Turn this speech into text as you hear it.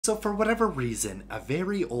So for whatever reason, a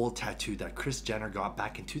very old tattoo that Kris Jenner got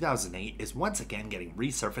back in 2008 is once again getting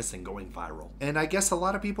resurfaced and going viral. And I guess a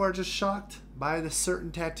lot of people are just shocked by the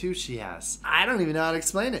certain tattoo she has. I don't even know how to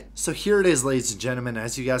explain it. So here it is, ladies and gentlemen.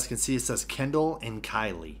 As you guys can see, it says Kendall and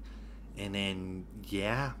Kylie. And then,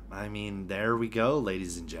 yeah, I mean, there we go,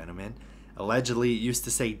 ladies and gentlemen. Allegedly, it used to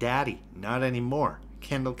say daddy. Not anymore.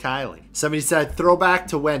 Kendall Kylie. Somebody said throwback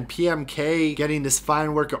to when PMK getting this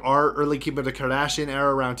fine work of art, early keep of the Kardashian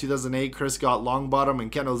era around 2008. Kris got long bottom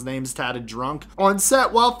and Kendall's name's tatted drunk on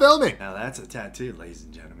set while filming. Now that's a tattoo, ladies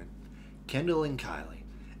and gentlemen. Kendall and Kylie.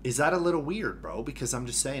 Is that a little weird, bro? Because I'm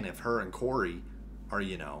just saying, if her and Corey are,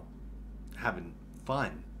 you know, having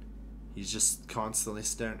fun, he's just constantly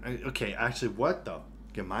staring. Okay, actually, what the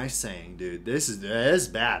am I saying, dude? This is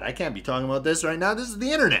bad. I can't be talking about this right now. This is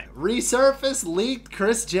the internet. Resurfaced leaked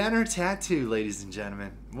Kris Jenner tattoo, ladies and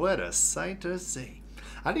gentlemen. What a sight to see.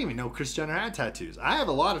 I didn't even know Kris Jenner had tattoos. I have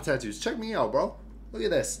a lot of tattoos. Check me out, bro. Look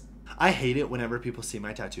at this. I hate it whenever people see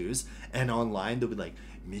my tattoos and online they'll be like,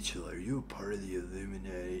 Mitchell, are you a part of the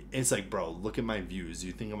Illuminati? It's like, bro, look at my views.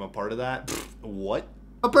 You think I'm a part of that? Pfft, what?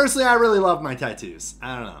 But personally, I really love my tattoos.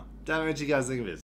 I don't know. Tell me what you guys think of it.